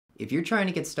If you're trying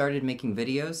to get started making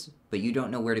videos, but you don't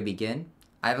know where to begin,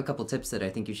 I have a couple tips that I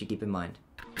think you should keep in mind.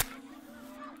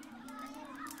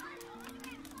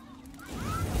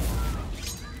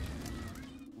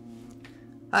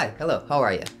 Hi, hello, how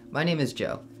are you? My name is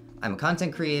Joe. I'm a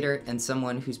content creator and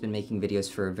someone who's been making videos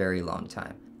for a very long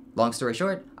time. Long story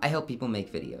short, I help people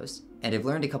make videos. And I've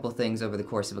learned a couple things over the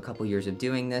course of a couple years of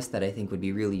doing this that I think would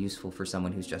be really useful for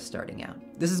someone who's just starting out.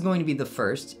 This is going to be the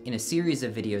first in a series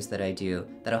of videos that I do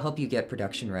that'll help you get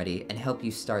production ready and help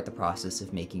you start the process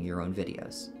of making your own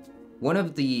videos. One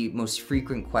of the most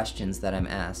frequent questions that I'm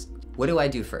asked, what do I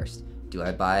do first? Do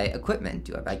I buy equipment?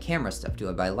 Do I buy camera stuff? Do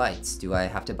I buy lights? Do I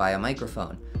have to buy a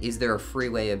microphone? Is there a free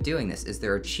way of doing this? Is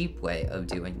there a cheap way of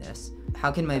doing this? How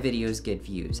can my videos get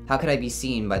views? How could I be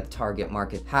seen by the target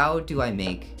market? How do I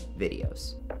make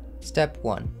videos? Step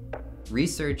 1.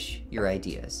 Research your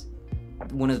ideas.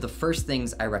 One of the first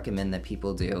things I recommend that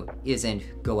people do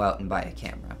isn't go out and buy a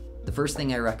camera. The first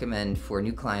thing I recommend for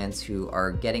new clients who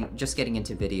are just getting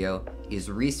into video is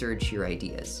research your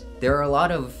ideas. There are a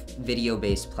lot of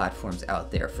video-based platforms out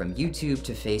there, from YouTube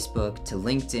to Facebook to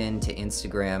LinkedIn to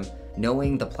Instagram.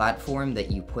 Knowing the platform that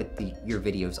you put your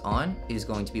videos on is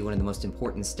going to be one of the most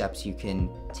important steps you can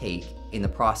take in the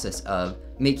process of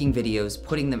making videos,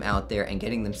 putting them out there, and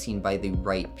getting them seen by the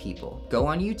right people. Go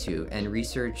on YouTube and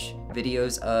research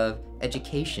videos of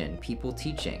education, people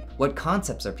teaching. What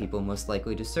concepts are people most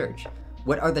likely to search?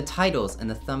 What are the titles and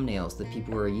the thumbnails that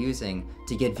people are using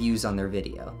to get views on their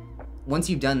video? Once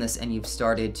you've done this and you've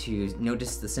started to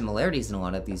notice the similarities in a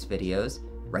lot of these videos,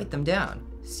 write them down.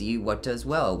 See what does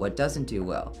well, what doesn't do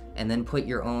well, and then put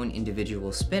your own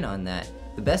individual spin on that.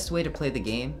 The best way to play the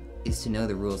game is to know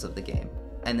the rules of the game,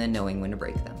 and then knowing when to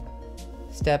break them.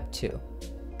 Step 2.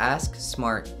 Ask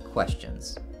smart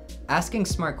questions. Asking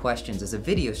smart questions is a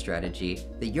video strategy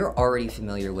that you're already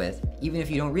familiar with, even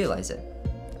if you don't realize it.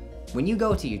 When you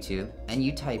go to YouTube and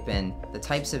you type in the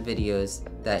types of videos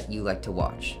that you like to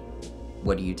watch,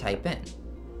 what do you type in?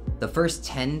 The first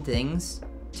 10 things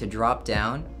to drop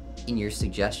down in your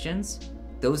suggestions,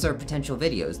 those are potential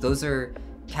videos. Those are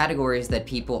categories that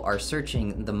people are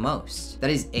searching the most. That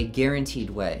is a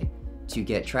guaranteed way to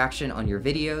get traction on your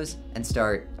videos and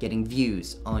start getting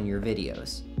views on your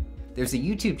videos. There's a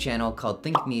YouTube channel called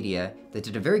Think Media that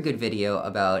did a very good video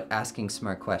about asking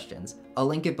smart questions. I'll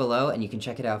link it below and you can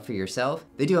check it out for yourself.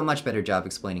 They do a much better job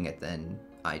explaining it than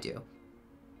I do.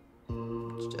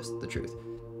 It's just the truth.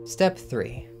 Step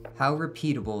 3. How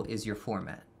repeatable is your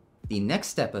format? The next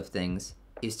step of things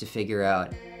is to figure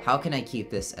out, how can I keep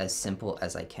this as simple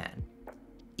as I can?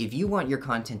 If you want your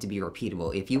content to be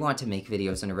repeatable, if you want to make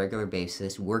videos on a regular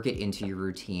basis, work it into your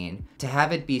routine, to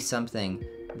have it be something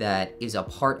that is a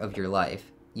part of your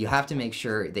life, you have to make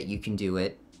sure that you can do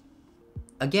it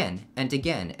again and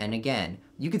again and again.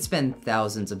 You could spend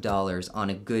thousands of dollars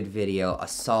on a good video, a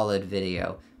solid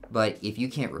video, but if you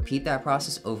can't repeat that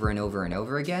process over and over and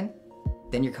over again,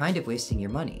 then you're kind of wasting your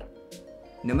money.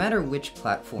 No matter which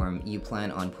platform you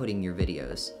plan on putting your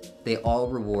videos, they all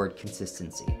reward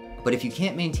consistency. But if you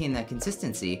can't maintain that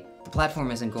consistency, the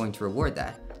platform isn't going to reward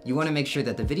that. You want to make sure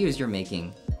that the videos you're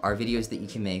making are videos that you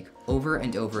can make over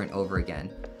and over and over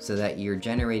again, so that you're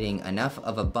generating enough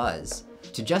of a buzz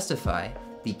to justify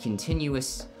the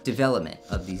continuous development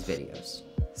of these videos.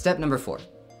 Step number 4,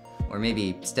 or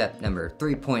maybe step number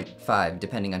 3.5,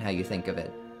 depending on how you think of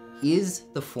it. Is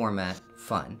the format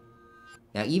fun?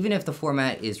 Now, even if the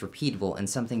format is repeatable and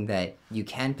something that you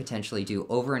can potentially do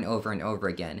over and over and over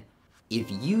again,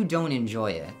 if you don't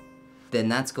enjoy it, then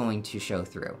that's going to show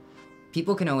through.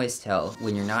 People can always tell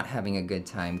when you're not having a good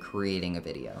time creating a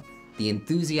video. The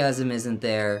enthusiasm isn't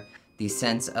there, the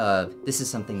sense of, this is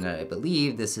something that I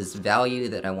believe, this is value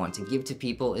that I want to give to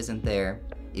people isn't there.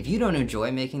 If you don't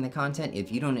enjoy making the content,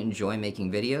 if you don't enjoy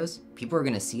making videos, people are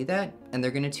gonna see that and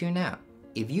they're gonna tune out.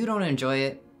 If you don't enjoy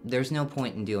it, there's no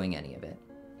point in doing any of it.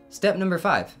 Step number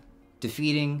 5,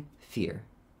 defeating fear.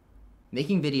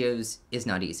 Making videos is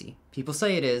not easy. People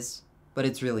say it is, but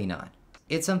it's really not.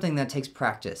 It's something that takes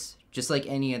practice, just like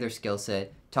any other skill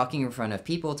set. Talking in front of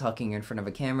people, talking in front of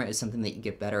a camera is something that you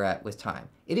get better at with time.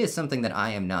 It is something that I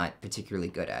am not particularly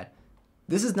good at.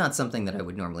 This is not something that I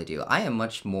would normally do. I am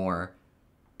much more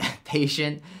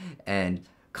patient and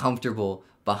comfortable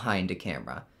behind a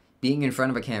camera. Being in front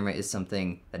of a camera is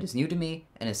something that is new to me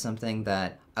and is something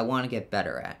that I want to get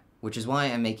better at, which is why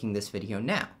I'm making this video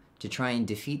now, to try and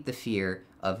defeat the fear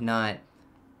of not,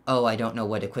 oh, I don't know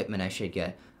what equipment I should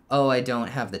get. Oh, I don't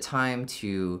have the time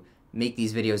to make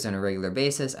these videos on a regular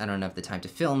basis. I don't have the time to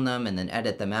film them and then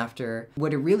edit them after.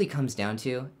 What it really comes down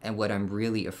to, and what I'm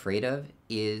really afraid of,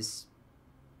 is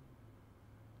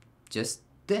just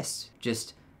this.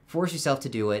 Just Force yourself to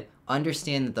do it.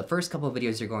 Understand that the first couple of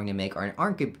videos you're going to make aren't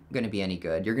going to be any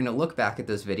good. You're going to look back at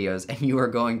those videos and you are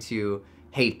going to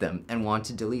hate them and want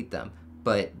to delete them.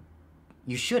 But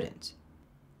you shouldn't.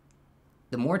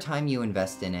 The more time you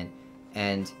invest in it,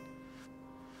 and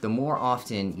the more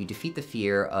often you defeat the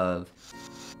fear of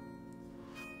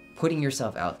putting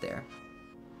yourself out there.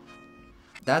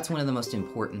 That's one of the most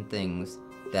important things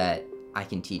that I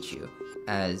can teach you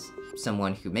as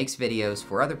someone who makes videos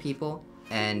for other people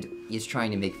and is trying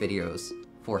to make videos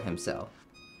for himself.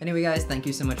 Anyway guys, thank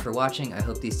you so much for watching. I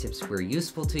hope these tips were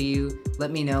useful to you.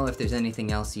 Let me know if there's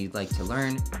anything else you'd like to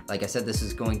learn. Like I said, this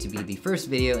is going to be the first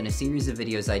video in a series of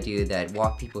videos I do that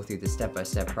walk people through the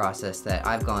step-by-step process that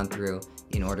I've gone through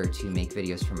in order to make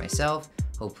videos for myself.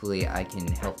 Hopefully I can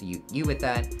help you with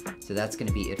that. So that's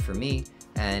gonna be it for me,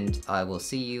 and I will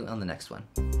see you on the next one.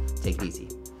 Take it easy.